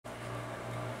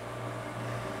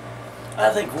I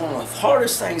think one of the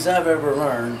hardest things I've ever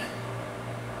learned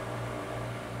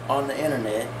on the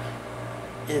internet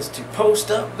is to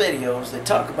post up videos that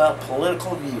talk about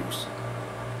political views.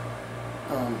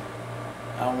 I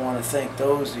want to thank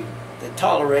those that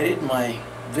tolerated my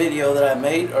video that I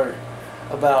made or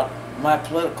about my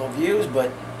political views,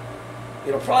 but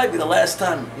it'll probably be the last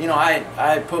time. You know,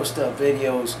 I post up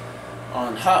videos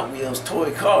on Hot Wheels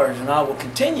toy cars, and I will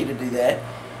continue to do that.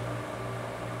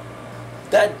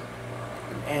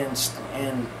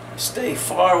 And stay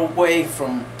far away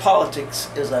from politics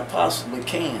as I possibly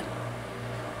can.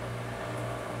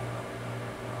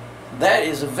 That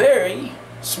is a very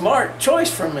smart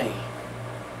choice for me.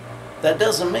 That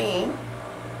doesn't mean,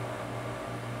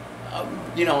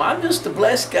 you know, I'm just a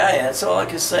blessed guy. That's all I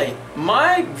can say.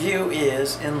 My view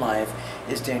is in life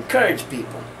is to encourage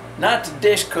people, not to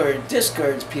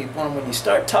discourage people. And when you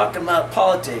start talking about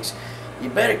politics, you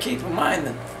better keep in mind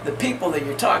that the people that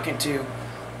you're talking to,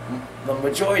 the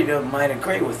majority of them might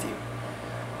agree with you.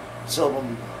 So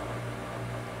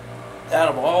out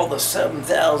of all the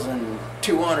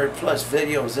 7,200 plus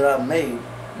videos that I've made,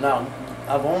 now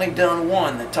I've only done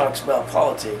one that talks about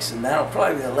politics, and that'll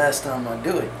probably be the last time I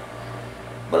do it.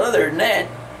 But other than that,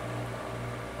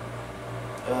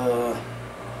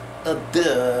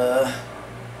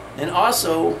 and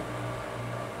also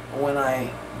when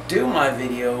I do my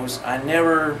videos, I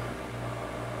never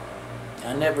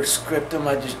script them.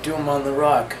 I just do them on the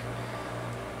rock,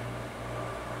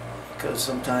 because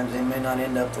sometimes they may not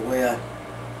end up the way I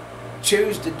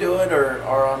choose to do it,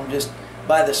 or I'm just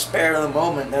by the spur of the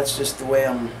moment. That's just the way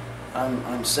I'm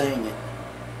saying it.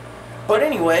 But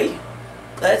anyway,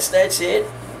 that's it.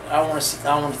 I want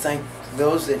to thank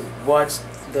those that watched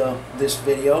this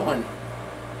video,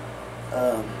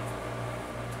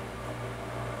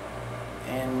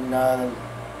 and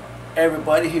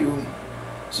everybody who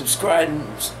subscribed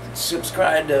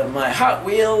to my Hot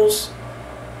Wheels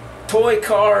toy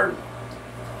car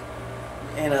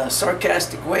in a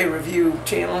sarcastic way review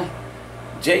channel.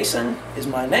 Jason is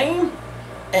my name,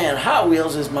 and Hot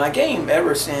Wheels is my game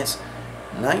ever since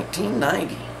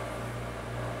 1990.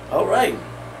 Alright,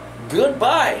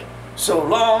 goodbye, so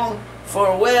long,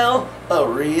 farewell,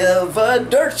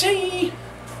 arrivederci.